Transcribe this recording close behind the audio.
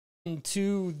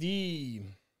To the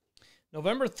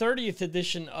November 30th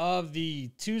edition of the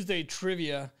Tuesday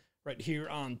Trivia right here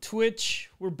on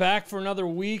Twitch. We're back for another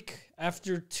week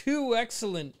after two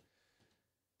excellent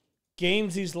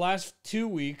games these last 2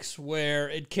 weeks where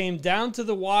it came down to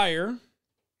the wire.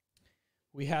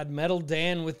 We had Metal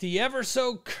Dan with the ever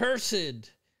so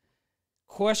cursed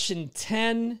question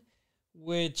 10,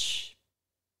 which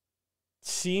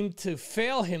seemed to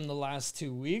fail him the last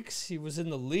 2 weeks. He was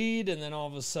in the lead, and then all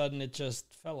of a sudden it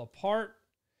just fell apart.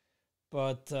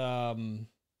 But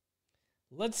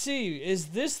let's see. Is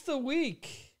this the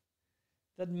week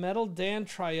that Metal Dan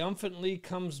triumphantly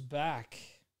comes back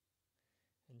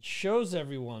and shows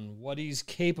everyone what he's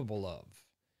capable of?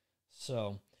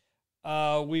 So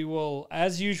we will,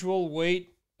 as usual,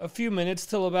 wait a few minutes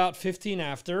till about 15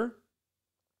 after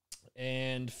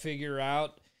and figure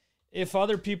out if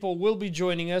other people will be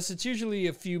joining us. It's usually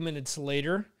a few minutes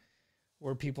later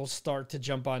where people start to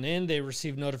jump on in. They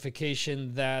receive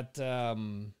notification that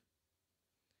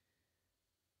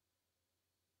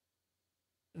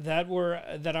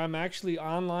that I'm actually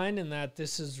online and that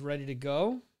this is ready to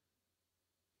go.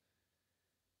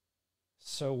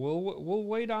 So we'll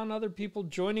wait on other people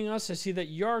joining us. I see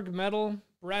that Yarg Metal,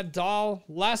 Brad Dahl,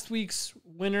 last week's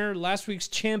winner, last week's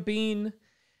champion,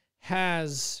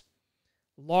 has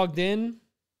logged in.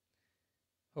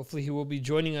 Hopefully he will be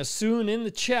joining us soon in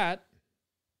the chat.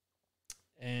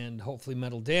 And hopefully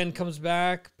Metal Dan comes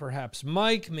back. Perhaps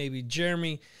Mike, maybe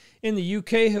Jeremy in the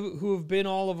UK, who have been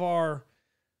all of our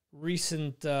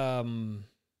recent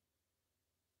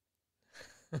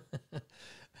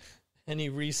any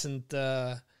recent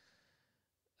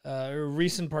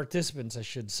recent participants, I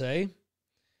should say.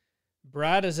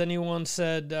 Brad, has anyone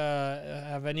said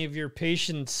have any of your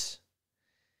patients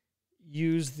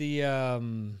use the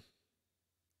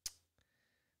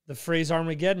phrase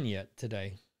Armageddon yet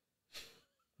today?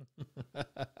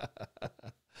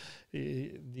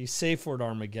 The safe word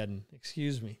Armageddon,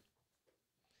 excuse me.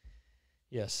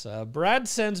 Yes, Brad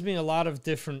sends me a lot of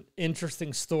different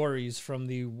interesting stories from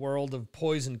the world of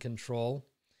poison control.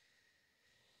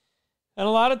 And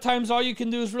a lot of times all you can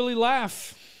do is really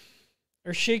laugh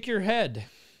or shake your head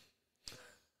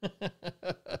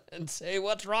and say,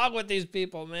 what's wrong with these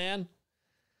people, man?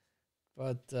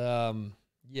 But,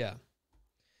 yeah.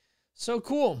 So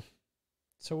cool.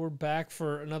 So we're back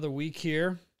for another week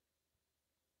here.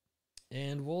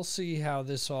 And we'll see how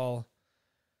this all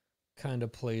kind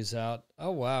of plays out.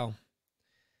 Oh, wow.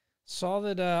 Saw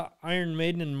that Iron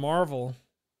Maiden and Marvel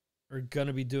are going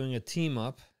to be doing a team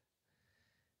up.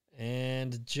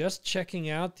 And just checking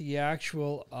out the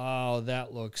actual... Oh,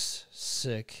 that looks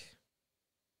sick.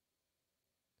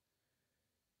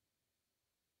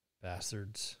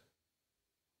 Bastards.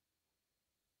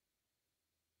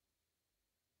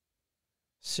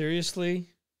 Seriously?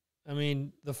 I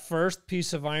mean, the first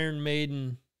piece of Iron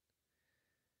Maiden,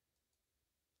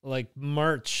 like,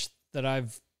 merch that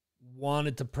I've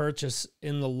wanted to purchase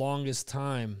in the longest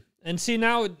time. And see,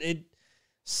 now it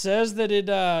says that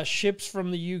it ships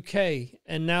from the UK,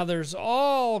 and now there's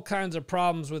all kinds of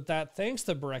problems with that thanks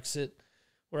to Brexit,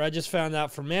 where I just found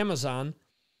out from Amazon.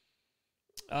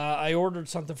 I ordered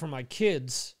something for my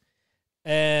kids,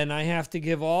 and I have to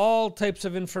give all types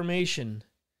of information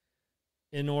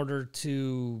in order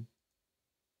to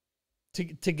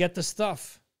get the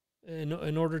stuff,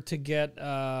 in order to get,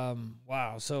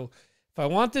 wow. So if I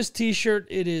want this t-shirt,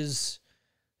 it is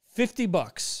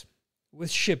 $50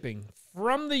 with shipping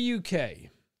from the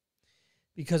UK,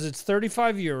 because it's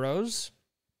 35 euros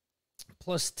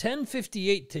plus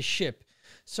 10.58 to ship.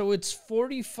 So it's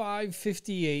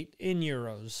 45.58 in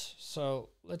euros. So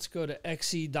let's go to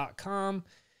xe.com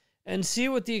and see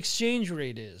what the exchange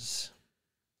rate is.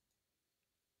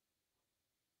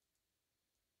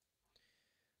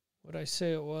 What did I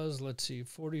say it was? Let's see,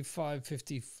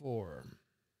 45.54.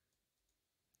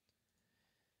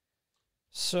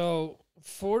 So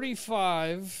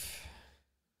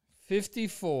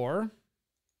 45.54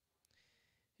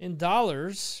 in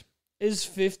dollars is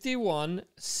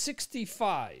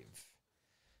 51.65.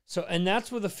 So, and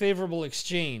that's with a favorable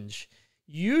exchange.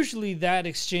 Usually that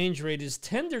exchange rate is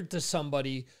tendered to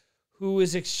somebody who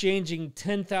is exchanging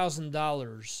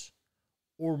 $10,000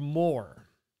 or more.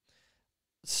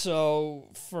 So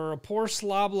for a poor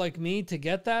slob like me to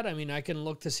get that, I mean, I can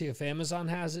look to see if Amazon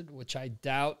has it, which I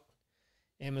doubt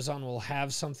Amazon will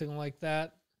have something like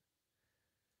that.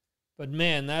 But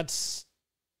man, that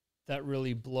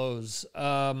really blows.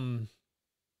 It's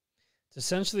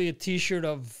essentially a t-shirt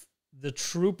of the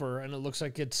Trooper, and it looks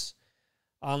like it's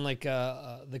on like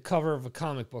the cover of a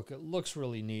comic book. It looks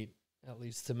really neat, at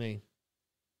least to me.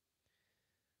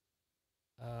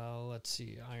 Let's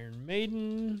see. Iron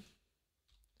Maiden.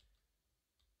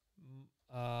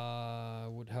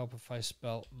 Would help if I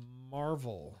spell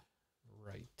Marvel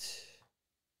right.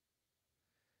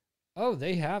 Oh,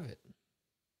 they have it.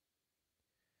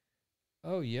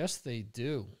 Oh, yes, they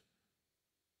do.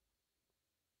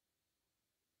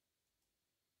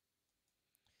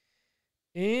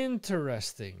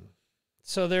 Interesting.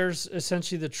 So there's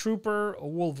essentially the Trooper, a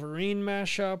Wolverine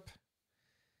mashup,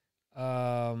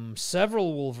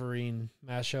 several Wolverine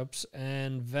mashups,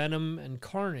 and Venom and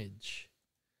Carnage.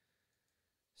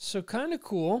 So kind of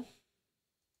cool.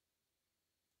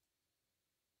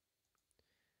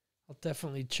 I'll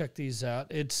definitely check these out.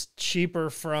 It's cheaper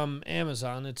from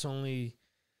Amazon. It's only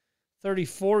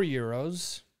 34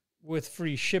 euros with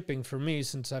free shipping for me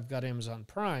since I've got Amazon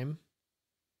Prime.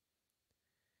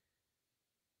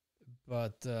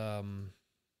 But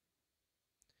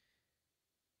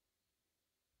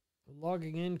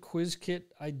logging in, quiz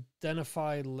kit,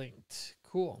 identify linked.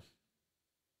 Cool.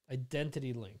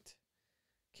 Identity linked.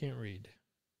 Can't read.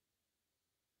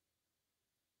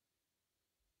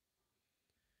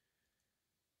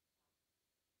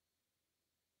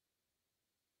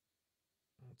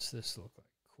 What's this look like?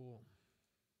 Cool.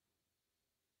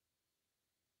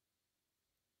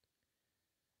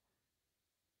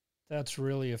 That's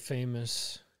really a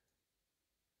famous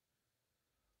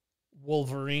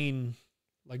Wolverine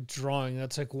like drawing.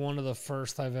 That's like one of the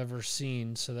first I've ever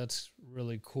seen, so that's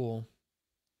really cool.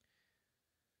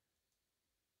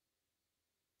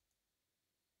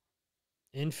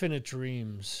 Infinite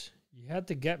Dreams. You had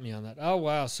to get me on that. Oh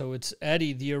wow, so it's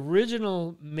Eddie, the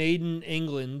original Made in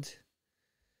England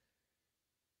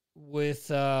with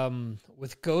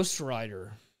Ghost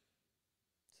Rider.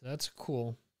 So that's a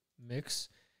cool mix.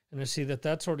 And I see that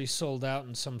that's already sold out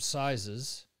in some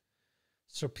sizes.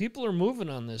 So people are moving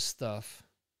on this stuff.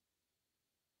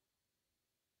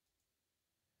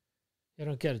 I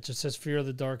don't get it. It just says Fear of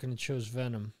the Dark and it shows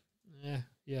Venom.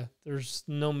 Yeah, there's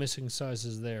no missing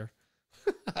sizes there.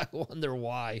 I wonder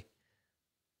why.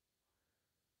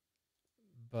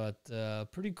 But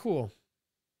pretty cool.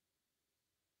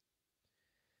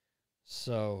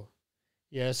 So,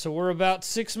 yeah, so we're about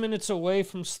 6 minutes away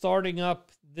from starting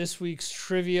up this week's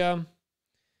trivia.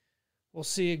 We'll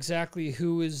see exactly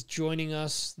who is joining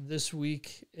us this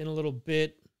week in a little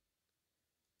bit.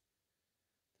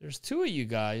 There's two of you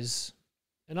guys.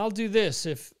 And I'll do this.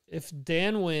 If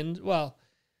Dan wins, well,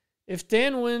 if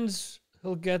Dan wins,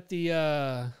 he'll get the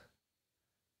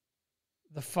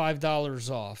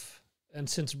 $5 off. And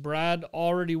since Brad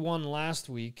already won last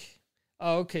week,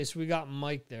 oh, okay, so we got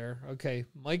Mike there. Okay,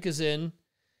 Mike is in.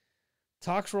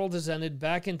 Talks World has ended.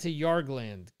 Back into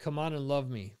Yargland. Come on and love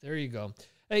me. There you go.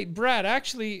 Hey, Brad,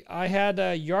 actually, I had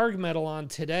Yarg Metal on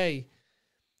today,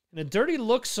 and a Dirty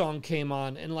Look song came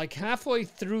on, and like halfway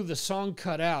through, the song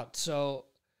cut out. So,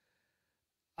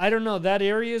 I don't know. That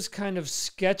area is kind of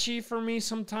sketchy for me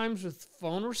sometimes with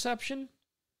phone reception.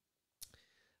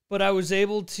 But I was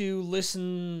able to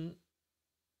listen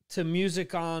to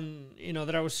music on,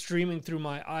 that I was streaming through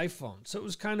my iPhone. So it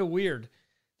was kind of weird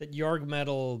that Yarg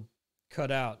Metal cut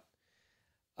out.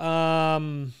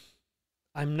 I'm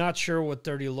not sure what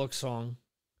Dirty Look song.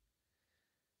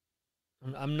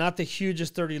 I'm not the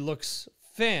hugest Dirty Looks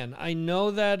fan. I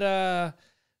know that it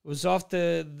was off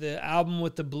the album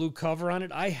with the blue cover on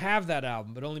it. I have that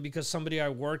album, but only because somebody I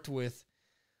worked with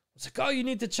was like, oh, you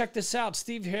need to check this out.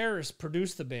 Steve Harris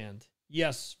produced the band.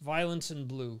 Yes, Violence in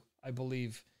Blue, I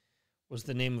believe, was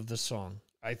the name of the song.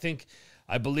 I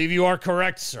believe you are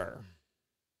correct, sir.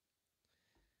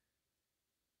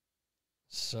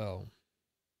 So,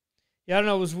 yeah, I don't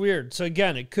know. It was weird. So,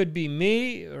 again, it could be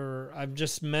me, or I'm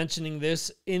just mentioning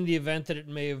this in the event that it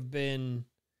may have been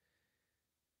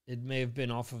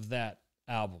off of that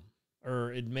album,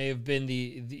 or it may have been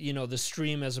the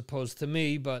stream as opposed to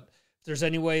me. But if there's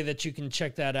any way that you can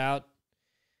check that out,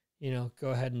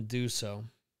 go ahead and do so.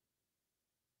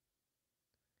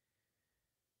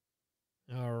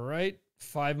 All right,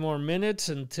 5 more minutes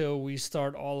until we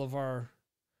start all of our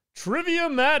Trivia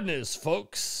Madness,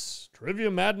 folks. Trivia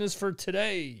Madness for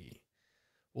today.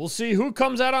 We'll see who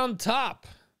comes out on top.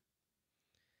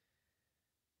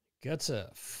 Gets a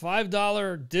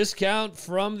 $5 discount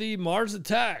from the Mars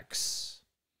Attacks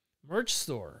merch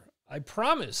store. I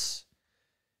promise.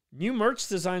 New merch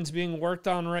designs being worked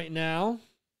on right now.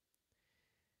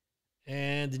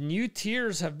 And new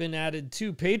tiers have been added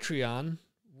to Patreon,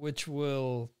 which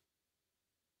will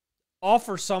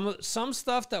offer some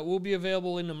stuff that will be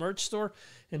available in the merch store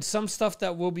and some stuff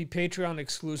that will be Patreon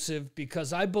exclusive,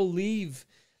 because I believe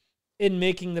in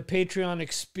making the Patreon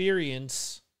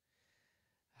experience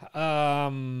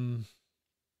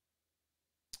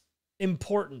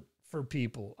important for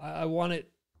people. I want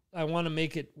to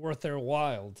make it worth their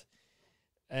while.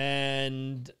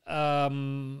 And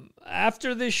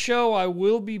after this show, I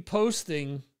will be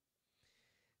posting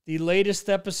the latest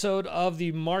episode of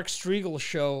the Mark Striegel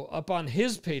show up on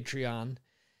his Patreon.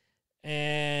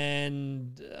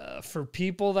 And for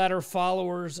people that are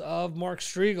followers of Mark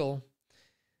Striegel,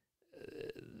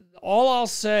 all I'll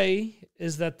say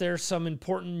is that there's some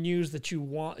important news that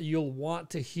you'll want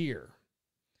to hear.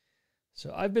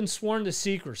 So I've been sworn to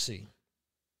secrecy.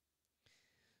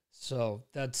 So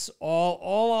that's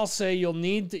all I'll say. You'll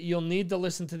need to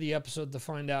listen to the episode to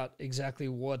find out exactly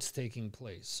what's taking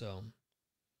place. So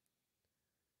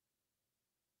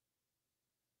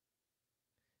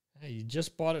hey, you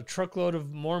just bought a truckload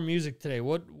of more music today.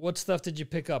 What stuff did you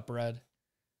pick up, Brad?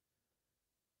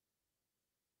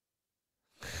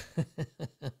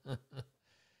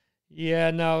 Yeah,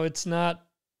 no, it's not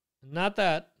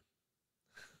that.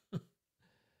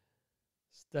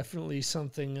 It's definitely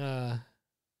something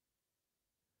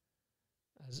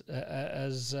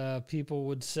as people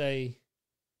would say.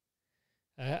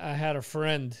 I had a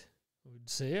friend who would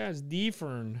say, yeah, it's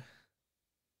different.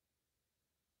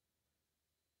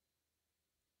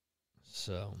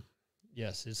 So,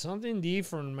 yes, it's something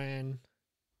different, man.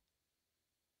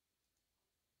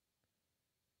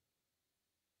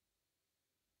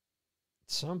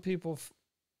 Some people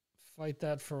fight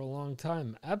that for a long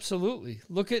time. Absolutely.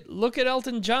 Look at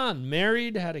Elton John,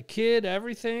 married, had a kid,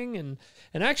 everything, and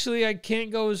actually I can't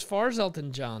go as far as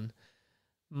Elton John.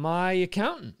 My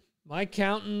accountant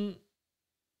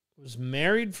was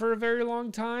married for a very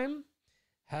long time,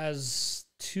 has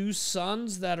 2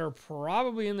 sons that are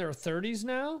probably in their 30s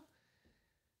now.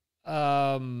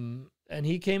 And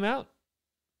he came out.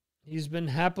 He's been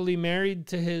happily married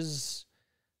to his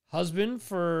husband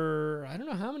for, I don't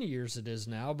know how many years it is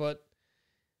now, but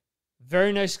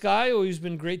very nice guy, always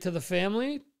been great to the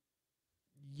family.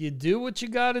 You do what you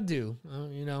got to do.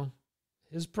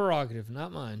 His prerogative,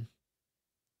 not mine.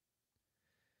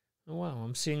 Oh, wow,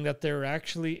 I'm seeing that they're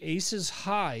actually Aces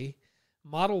High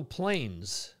model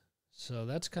planes. So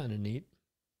that's kind of neat.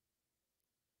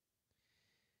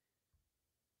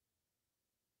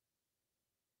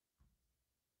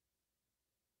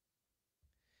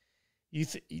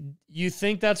 You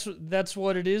think that's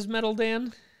what it is, Metal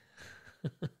Dan?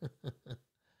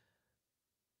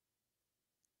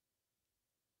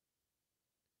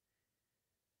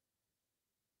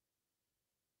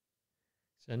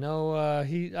 So no,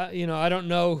 I don't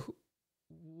know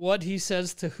what he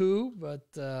says to who, but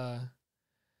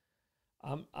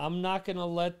I'm not gonna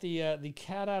let the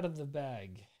cat out of the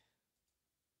bag.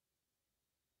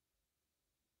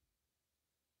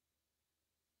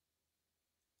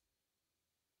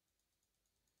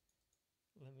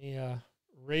 Let me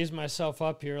raise myself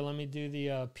up here. Let me do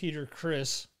the Peter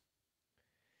Chris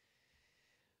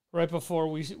right before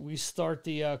we start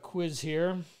the quiz here.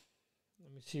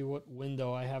 Let me see what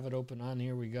window I have it open on.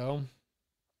 Here we go.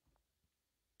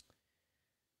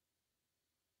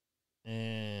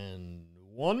 And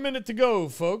 1 minute to go,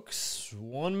 folks.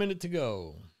 1 minute to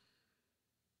go.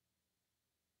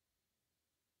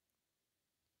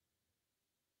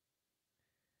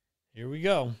 Here we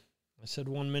go. I said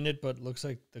 1 minute, but looks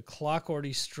like the clock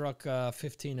already struck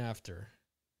 15 after.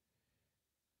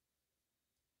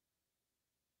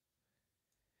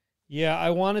 Yeah, I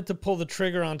wanted to pull the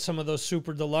trigger on some of those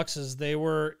super deluxes. They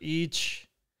were each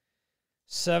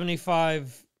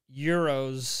 75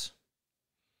 euros.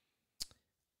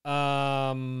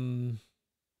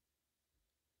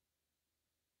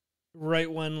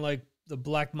 Right when like the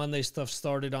Black Monday stuff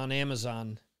started on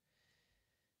Amazon.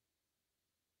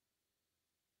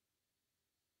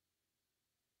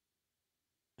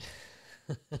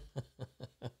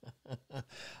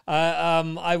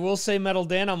 I will say, Metal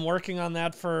Dan, I'm working on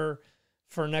that for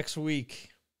next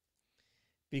week,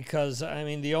 because I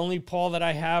mean the only poll that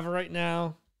I have right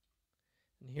now,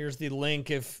 and here's the link.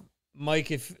 If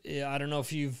Mike, I don't know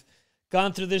if you've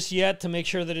gone through this yet to make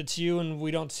sure that it's you and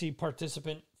we don't see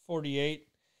participant 48.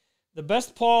 The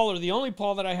best poll, or the only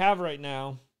poll that I have right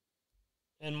now,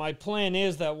 and my plan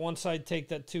is that once I take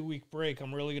that 2-week break,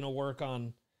 I'm really going to work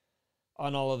on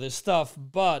all of this stuff.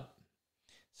 But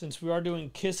since we are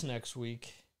doing Kiss next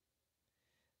week,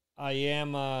 I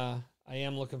am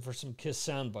looking for some Kiss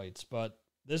sound bites. But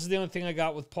this is the only thing I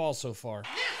got with Paul so far.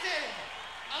 Listen,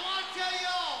 I want to tell you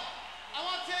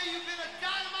you've been a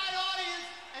dynamite audience,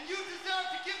 and you deserve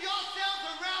to give yourselves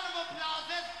a round of applause.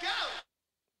 Let's go.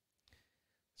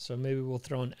 So maybe we'll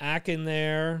throw an ack in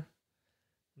there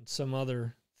and some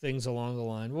other things along the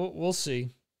line. We'll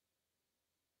see.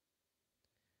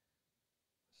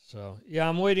 So, yeah,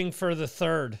 I'm waiting for the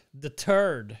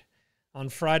turd on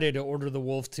Friday to order the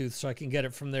Wolf Tooth so I can get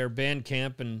it from their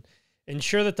Bandcamp and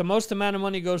ensure that the most amount of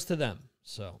money goes to them.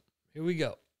 So, here we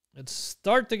go. Let's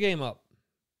start the game up.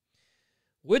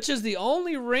 Which is the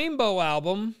only Rainbow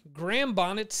album Graham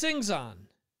Bonnet sings on?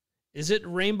 Is it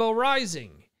Rainbow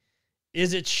Rising?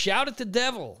 Is it Shout at the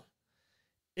Devil?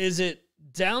 Is it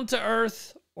Down to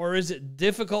Earth? Or is it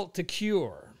Difficult to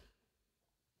Cure?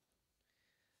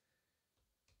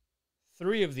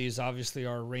 3 of these obviously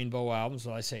are Rainbow albums.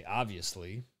 Well, I say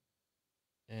obviously.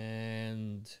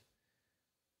 And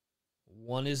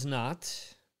 1 is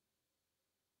not.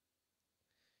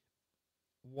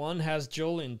 1 has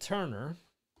Jolene Turner.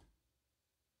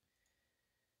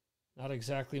 Not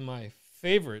exactly my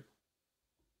favorite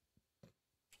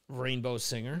Rainbow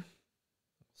singer.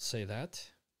 I'll say that.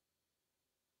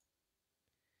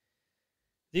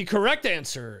 The correct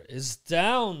answer is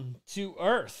Down to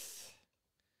Earth.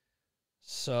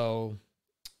 So,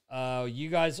 you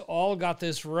guys all got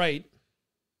this right.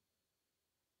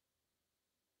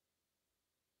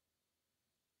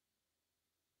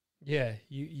 Yeah,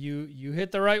 you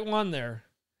hit the right one there.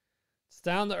 It's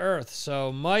Down to Earth.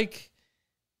 So, Mike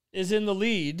is in the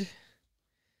lead.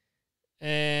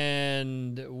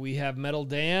 And we have Metal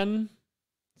Dan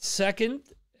second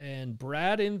and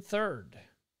Brad in third.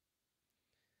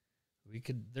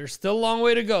 There's still a long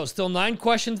way to go. Still 9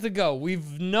 questions to go.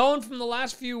 We've known from the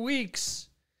last few weeks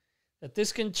that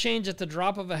this can change at the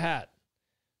drop of a hat.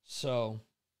 So,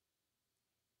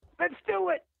 let's do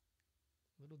it.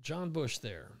 Little John Bush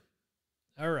there.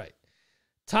 All right.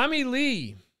 Tommy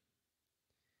Lee.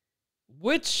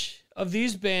 Which of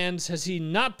these bands has he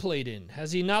not played in?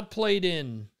 Has he not played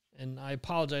in? And I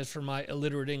apologize for my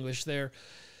illiterate English there.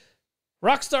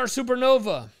 Rockstar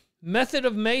Supernova, Method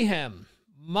of Mayhem,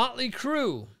 Motley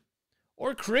Crue,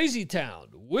 or Crazy Town?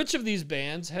 Which of these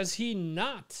bands has he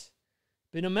not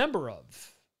been a member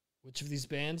of? Which of these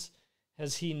bands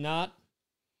has he not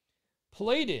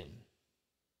played in?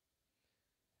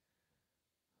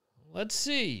 Let's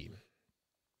see.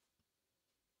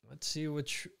 Let's see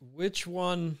which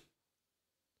one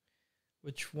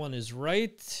is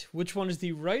right. Which one is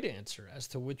the right answer as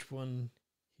to which one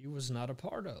he was not a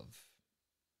part of?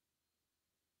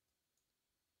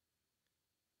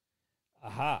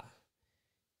 Aha.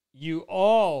 You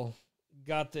all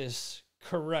got this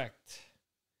correct.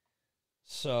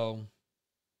 So,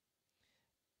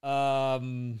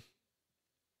 let's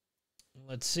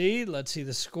see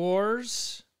the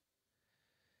scores.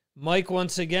 Mike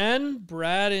once again,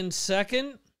 Brad in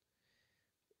second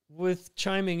with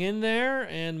chiming in there,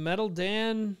 and Metal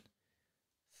Dan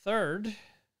third.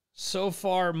 So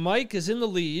far, Mike is in the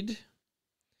lead.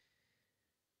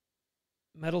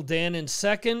 Metal Dan in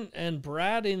second, and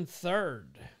Brad in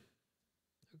third.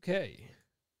 Okay.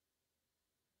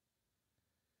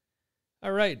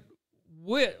 All right.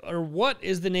 What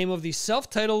is the name of the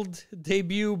self-titled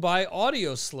debut by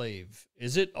Audioslave?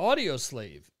 Is it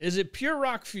Audioslave? Is it Pure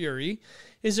Rock Fury?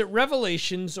 Is it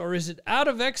Revelations? Or is it Out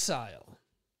of Exile?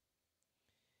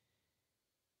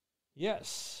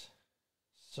 Yes.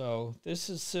 So this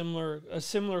is a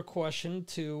similar question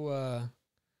to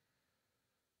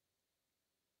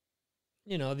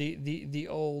the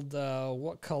old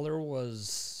what color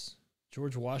was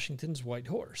George Washington's white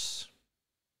horse?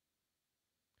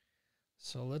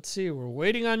 So let's see. We're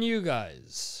waiting on you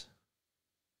guys.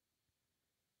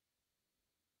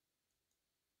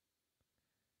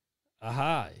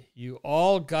 Aha. You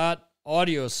all got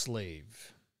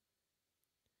Audioslave.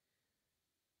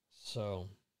 So,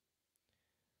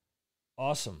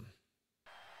 awesome.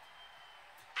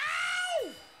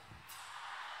 Ow!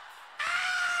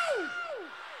 Ow!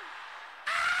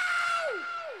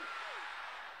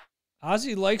 Ow!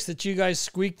 Ozzy likes that you guys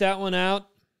squeaked that one out.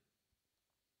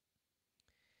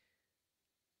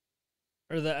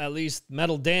 Or at least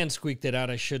Metal Dan squeaked it out,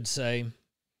 I should say.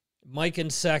 Mike in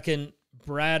second,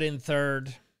 Brad in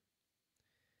third.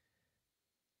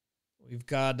 We've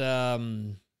got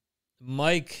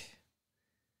Mike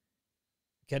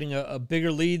getting a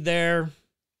bigger lead there.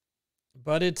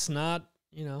 But it's not,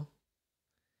 it's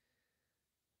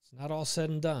not all said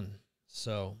and done.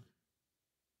 So,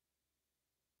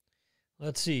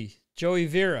 let's see. Joey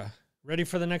Vera, ready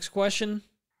for the next question?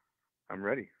 I'm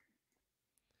ready.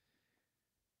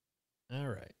 All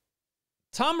right.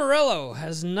 Tom Morello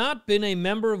has not been a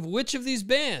member of which of these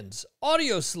bands?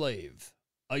 Audioslave,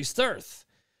 Iced Earth,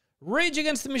 Rage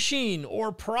Against the Machine,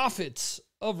 or Prophets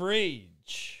of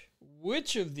Rage?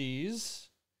 Which of these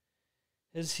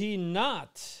has he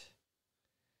not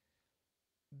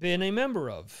been a member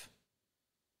of?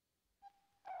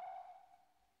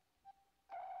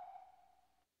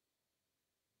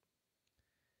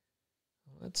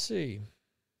 Let's see.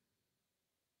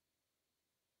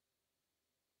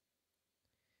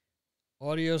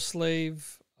 Audio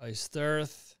Slave, Iced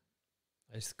Earth,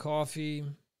 Iced Coffee,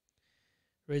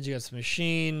 Rage Against the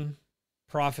Machine,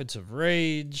 Prophets of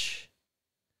Rage.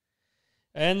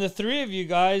 And the three of you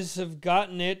guys have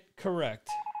gotten it correct.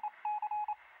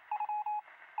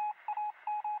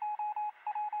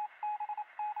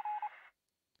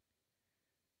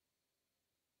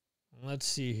 Let's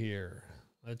see here.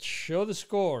 Let's show the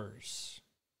scores.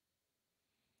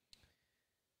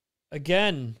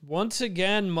 Once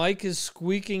again, Mike is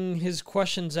squeaking his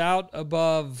questions out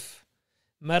above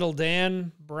Metal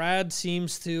Dan. Brad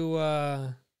seems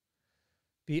to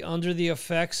be under the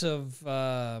effects of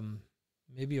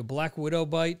maybe a Black Widow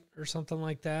bite or something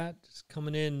like that. Just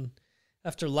coming in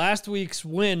after last week's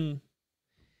win,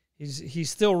 he's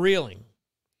still reeling.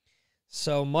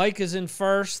 So Mike is in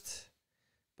first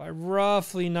by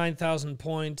roughly 9,000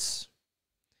 points.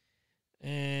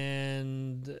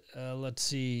 And let's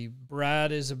see,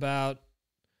 Brad is about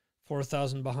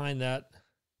 4,000 behind that.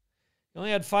 He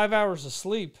only had 5 hours of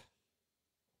sleep.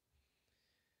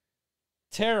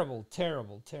 Terrible,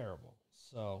 terrible, terrible.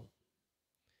 So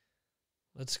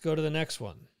let's go to the next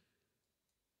one.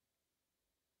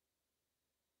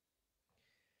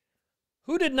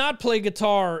 Who did not play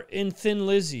guitar in Thin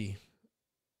Lizzy?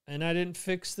 And I didn't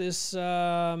fix this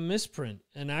misprint.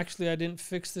 And actually, I didn't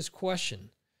fix this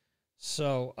question.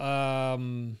 So,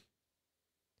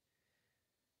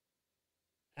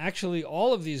 actually,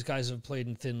 all of these guys have played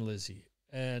in Thin Lizzy,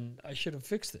 and I should have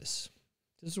fixed this.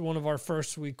 This is one of our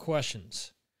first week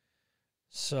questions.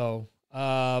 So,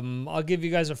 I'll give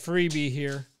you guys a freebie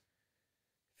here.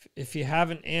 If you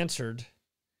haven't answered,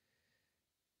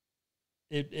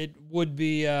 it would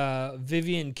be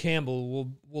Vivian Campbell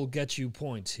will get you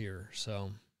points here.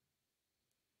 So.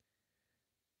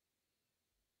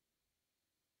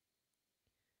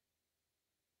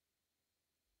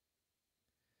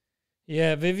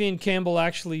 Yeah, Vivian Campbell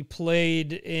actually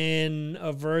played in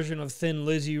a version of Thin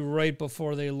Lizzy right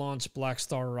before they launched Black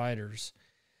Star Riders.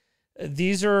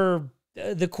 These are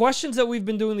the questions that we've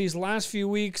been doing these last few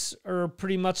weeks are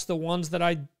pretty much the ones that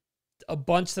a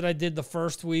bunch that I did the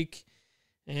first week,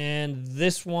 and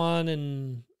this one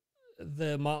and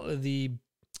the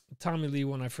Tommy Lee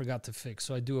one I forgot to fix,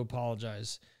 so I do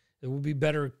apologize. It will be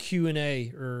better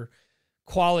Q&A or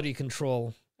quality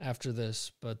control after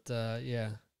this, but yeah.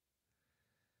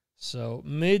 So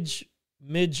Midge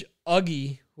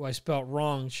Uggy, who I spelt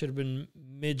wrong, should have been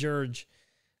Midge Urge.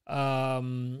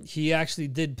 He actually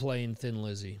did play in Thin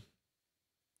Lizzy.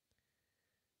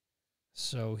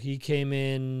 So he came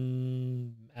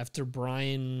in after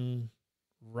Brian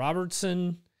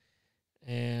Robertson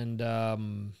and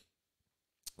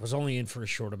was only in for a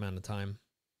short amount of time.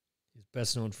 He's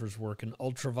best known for his work in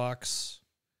Ultravox.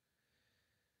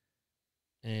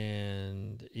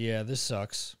 And yeah, this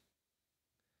sucks.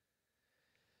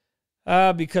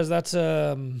 Because that's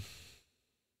I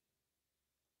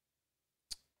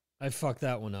fucked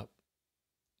that one up.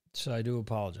 So I do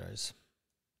apologize.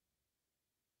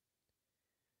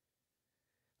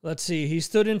 Let's see. He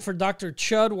stood in for Dr.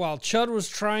 Chud while Chud was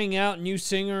trying out new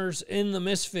singers in the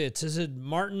Misfits. Is it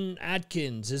Martin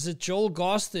Atkins? Is it Joel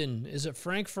Gostin? Is it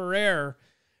Frank Ferrer?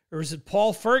 Or is it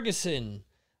Paul Ferguson?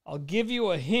 I'll give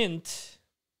you a hint.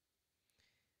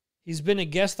 He's been a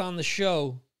guest on the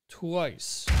show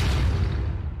twice.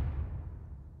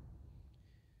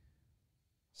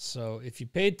 So if you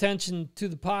pay attention to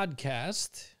the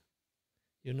podcast,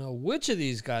 you know which of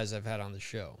these guys I've had on the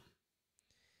show.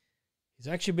 He's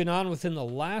actually been on within the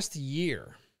last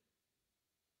year.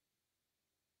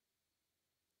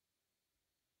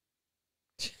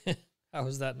 How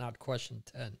is that not question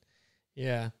 10?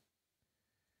 Yeah.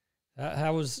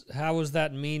 How was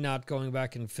that me not going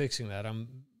back and fixing that? I'm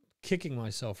kicking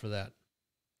myself for that.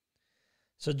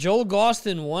 So Joel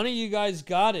Gostin, one of you guys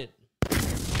got it.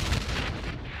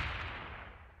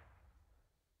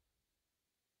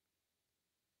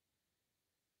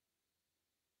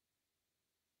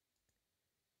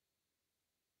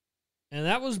 And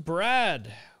that was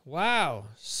Brad. Wow.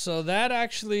 So that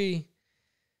actually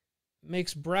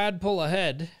makes Brad pull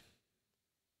ahead.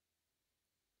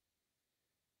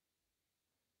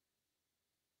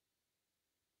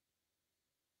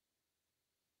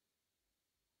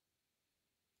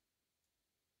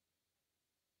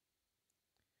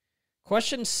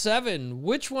 Question 7.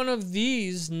 Which one of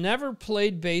these never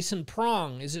played bass in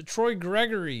Prong? Is it Troy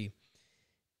Gregory?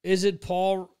 Is it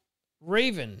Paul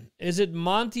Raven? Is it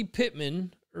Monty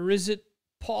Pittman? Or is it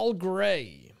Paul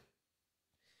Gray?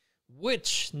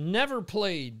 Which never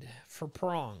played for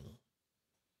Prong?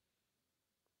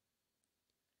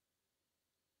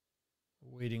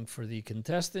 Waiting for the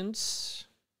contestants.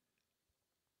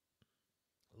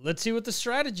 Let's see what the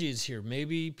strategy is here.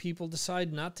 Maybe people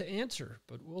decide not to answer,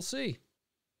 but we'll see.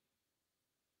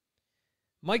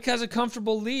 Mike has a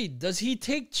comfortable lead. Does he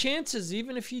take chances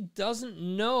even if he doesn't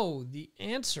know the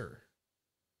answer?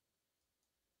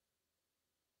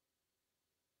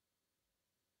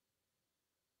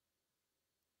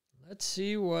 Let's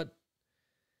see what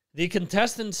the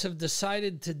contestants have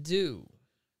decided to do.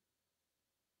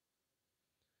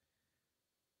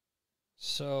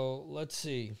 So let's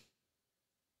see.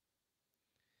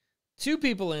 2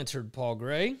 people answered Paul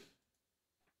Gray.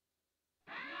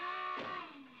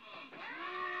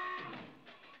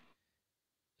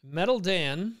 Metal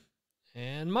Dan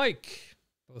and Mike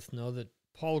both know that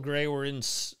Paul Gray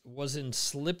was in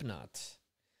Slipknot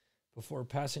before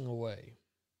passing away.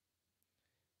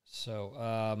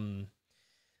 So,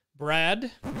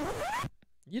 Brad,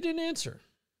 you didn't answer.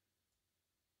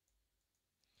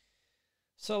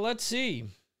 So let's see.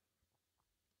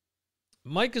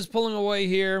 Mike is pulling away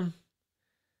here.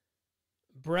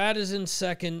 Brad is in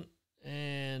second,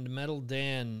 and Metal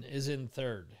Dan is in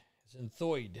third. Is in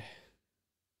Thoid.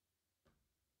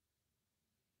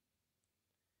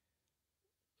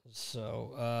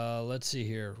 So, let's see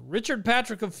here. Richard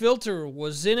Patrick of Filter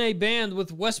was in a band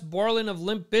with Wes Borland of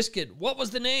Limp Bizkit. What was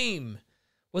the name?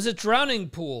 Was it Drowning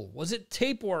Pool? Was it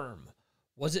Tapeworm?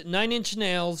 Was it 9 Inch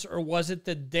Nails? Or was it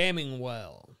the Damning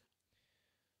Well?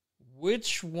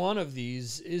 Which one of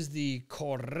these is the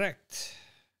correct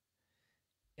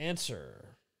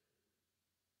answer?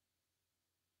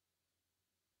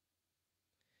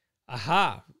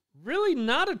 Aha. Really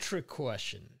not a trick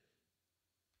question.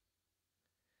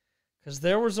 Because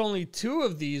there was only 2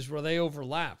 of these where they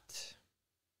overlapped.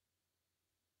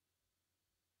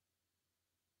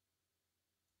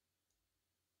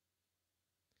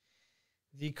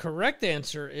 The correct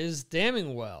answer is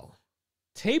Damning Well.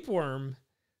 Tapeworm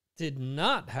did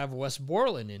not have Wes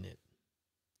Borland in it.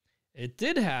 It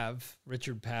did have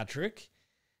Richard Patrick,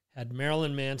 had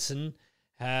Marilyn Manson,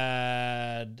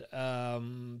 had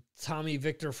Tommy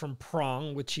Victor from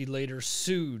Prong, which he later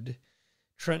sued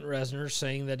Trent Reznor,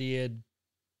 saying that he had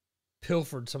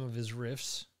pilfered some of his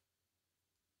riffs.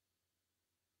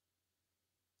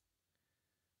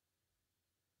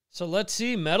 So let's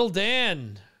see, Metal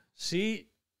Dan. See,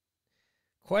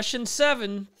 question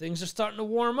 7, things are starting to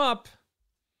warm up.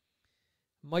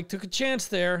 Mike took a chance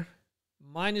there.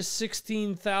 Minus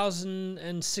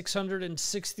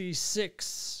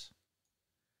 16,666.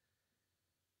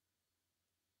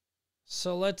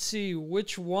 So let's see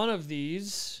which one of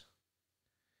these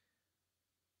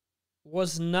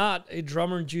was not a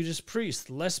drummer in Judas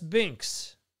Priest. Les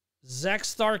Binks, Zach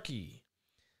Starkey,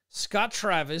 Scott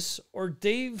Travis, or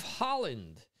Dave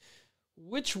Holland.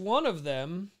 Which one of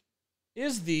them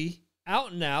is the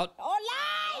out-and-out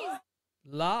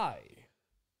lie?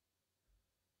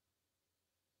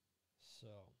 So,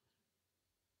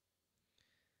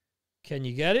 can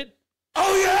you get it?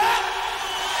 Oh, yeah!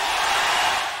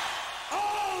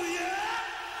 Oh, yeah!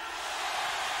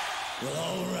 Well,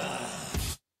 all right.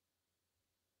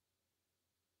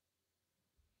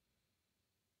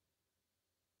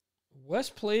 Wes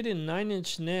played in 9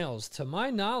 Inch Nails. To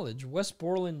my knowledge, Wes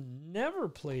Borland never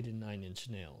played in 9 Inch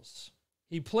Nails.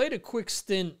 He played a quick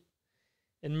stint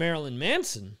in Marilyn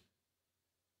Manson.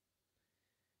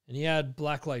 And he had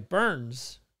Blacklight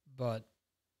Burns, but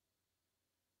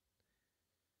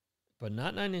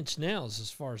not 9 Inch Nails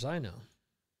as far as I know.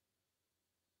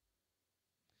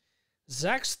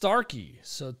 Zach Starkey.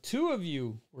 So 2 of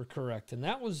you were correct, and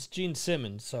that was Gene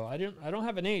Simmons. So I don't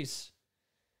have an ace.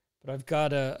 But I've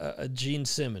got a Gene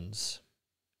Simmons.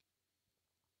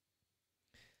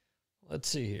 Let's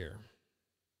see here.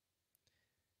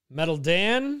 Metal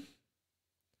Dan.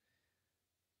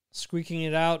 Squeaking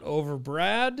it out over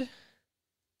Brad.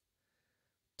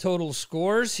 Total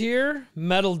scores here.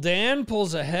 Metal Dan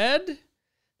pulls ahead.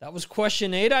 That was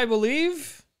question 8, I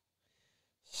believe.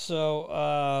 So,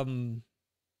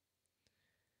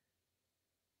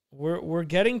 we're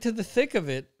getting to the thick of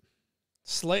it.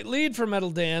 Slight lead for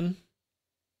Metal Dan.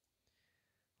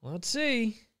 Let's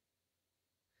see.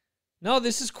 No,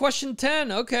 this is question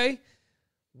 10. Okay.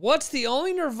 What's the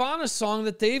only Nirvana song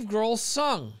that Dave Grohl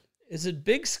sung? Is it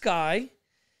Big Sky?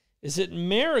 Is it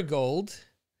Marigold?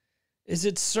 Is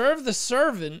it Serve the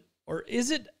Servant? Or is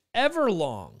it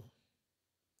Everlong?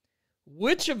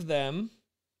 Which of them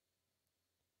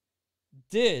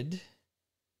did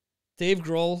Dave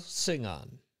Grohl sing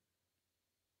on?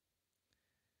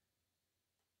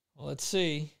 Let's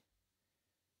see.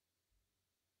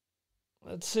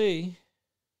 Let's see.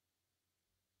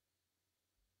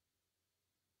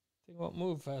 Think won't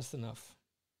move fast enough.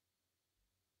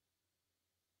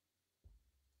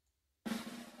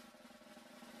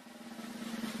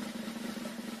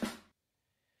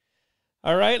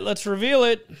 All right, let's reveal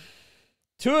it.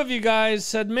 2 of you guys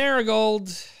said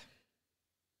Marigold.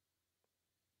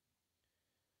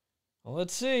 Well,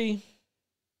 let's see.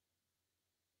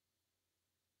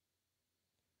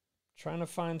 Trying to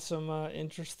find some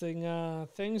interesting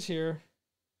things here.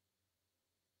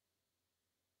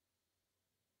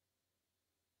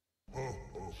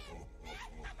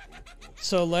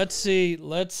 So let's see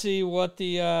what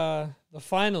the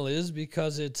final is,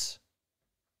 because it's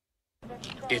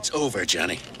over,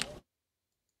 Johnny.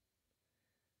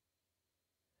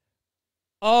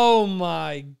 Oh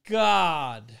my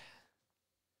God.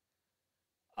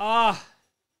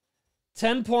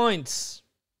 10 points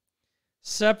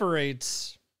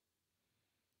separates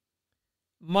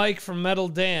Mike from Metal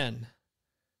Dan.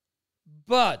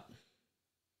 But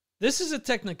this is a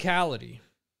technicality.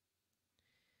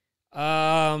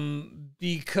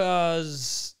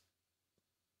 Because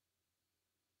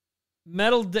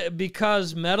Metal Dan,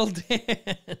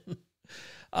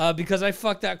 because I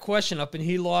fucked that question up and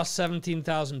he lost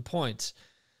 17,000 points.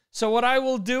 So what I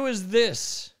will do is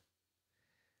this.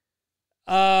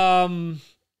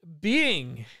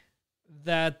 Being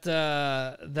that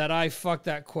I fucked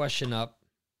that question up,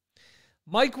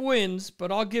 Mike wins,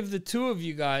 but I'll give the 2 of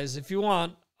you guys, if you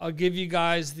want, I'll give you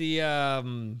guys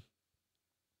the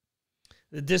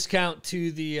discount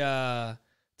to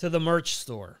the merch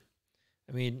store.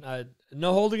 I mean,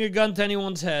 no holding a gun to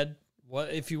anyone's head.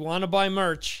 What if you want to buy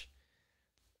merch?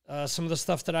 Some of the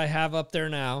stuff that I have up there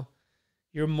now,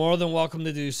 you're more than welcome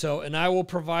to do so, and I will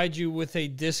provide you with a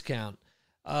discount.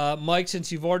 Mike, since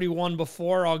you've already won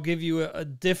before, I'll give you a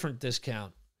different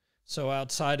discount. So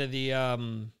outside of the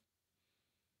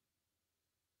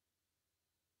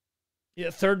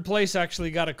third place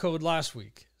actually got a code last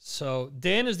week. So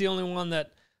Dan is the only one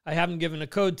that I haven't given a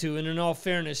code to, and in all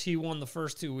fairness, he won the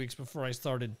first 2 weeks before I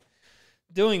started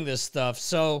doing this stuff.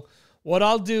 So what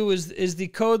I'll do is the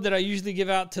code that I usually give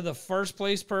out to the first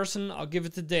place person, I'll give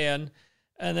it to Dan,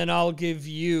 and then I'll give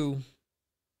you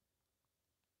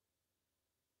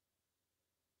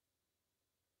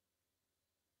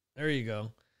there you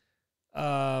go.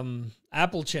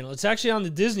 Apple channel. It's actually on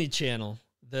the Disney Channel,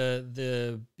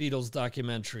 the Beatles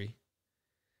documentary.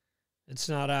 It's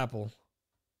not Apple.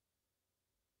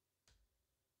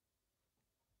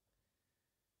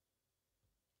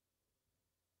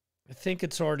 I think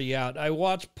it's already out. I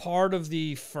watched part of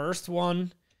the first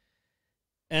one,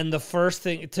 and the first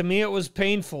thing, to me, it was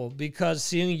painful because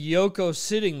seeing Yoko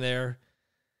sitting there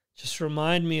just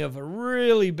reminded me of a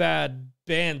really bad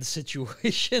band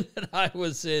situation that I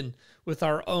was in with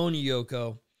our own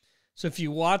Yoko. So if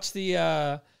you watch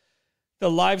the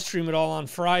live stream at all on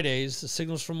Fridays, the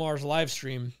Signals from Mars live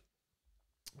stream,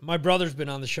 my brother's been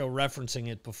on the show referencing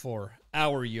it before,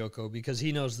 our Yoko, because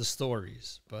he knows the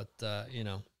stories. But,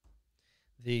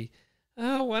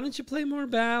 why don't you play more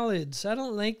ballads? I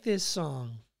don't like this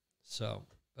song. So,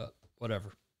 but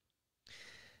whatever.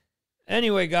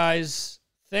 Anyway, guys,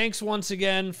 thanks once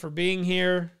again for being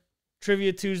here.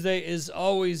 Trivia Tuesday is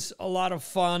always a lot of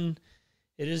fun.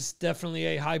 It is definitely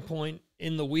a high point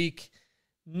in the week.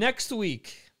 Next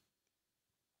week,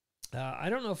 I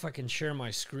don't know if I can share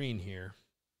my screen here.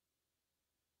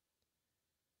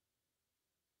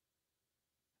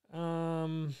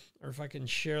 Or if I can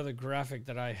share the graphic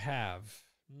that I have.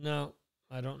 No,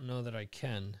 I don't know that I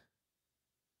can.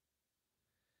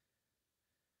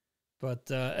 But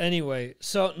anyway,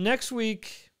 so next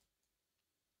week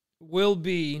will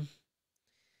be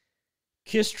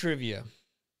Kiss Trivia.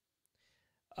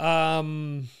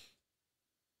 The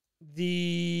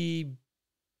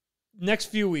next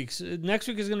few weeks. Next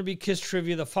week is going to be Kiss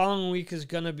Trivia. The following week is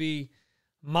going to be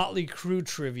Motley Crue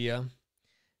Trivia.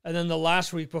 And then the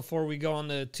last week before we go on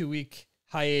the 2-week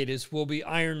hiatus will be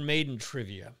Iron Maiden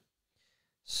Trivia.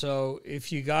 So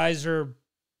if you guys are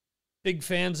big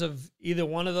fans of either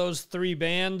one of those 3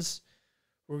 bands,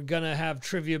 we're going to have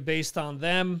trivia based on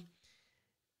them.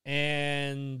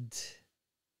 And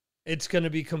it's going to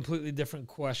be completely different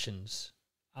questions.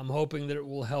 I'm hoping that it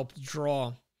will help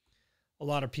draw a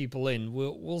lot of people in.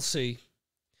 We'll see.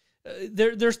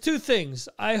 There's 2 things.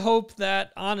 I hope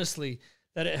that, honestly,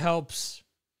 that it helps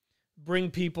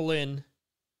bring people in.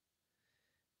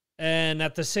 And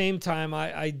at the same time,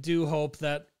 I do hope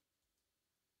that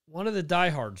one of the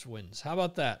diehards wins. How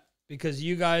about that? Because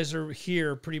you guys are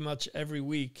here pretty much every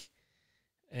week.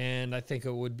 And I think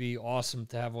it would be awesome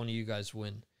to have one of you guys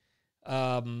win.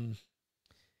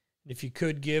 If you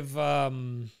could give...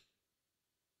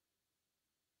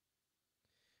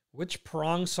 which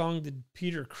Prong song did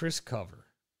Peter Criss cover?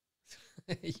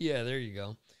 Yeah, there you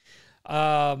go.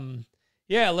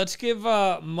 Yeah, let's give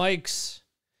Mike's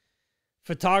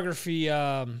photography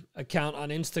account on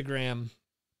Instagram.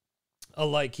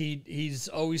 Like he's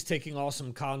always taking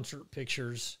awesome concert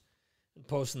pictures and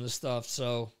posting the stuff.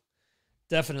 So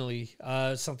definitely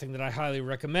something that I highly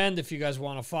recommend. If you guys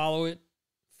want to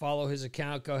follow his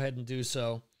account, go ahead and do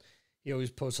so. He always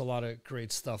posts a lot of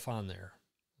great stuff on there.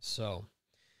 So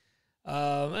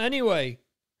anyway,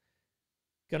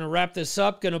 gonna wrap this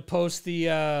up. Gonna post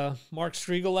the Mark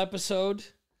Striegel episode.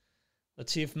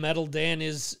 Let's see if Metal Dan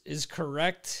is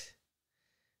correct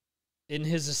in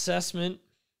his assessment.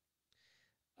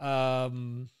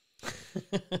 All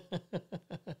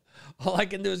I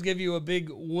can do is give you a big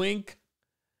wink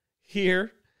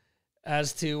here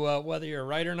as to whether you're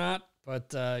right or not,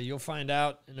 but you'll find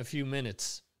out in a few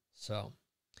minutes. So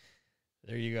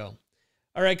there you go.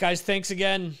 All right, guys, thanks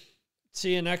again.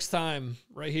 See you next time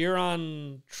right here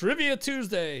on Trivia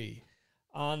Tuesday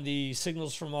on the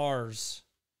Signals from Mars,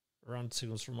 or on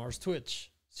Signals from Mars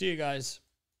Twitch. See you guys.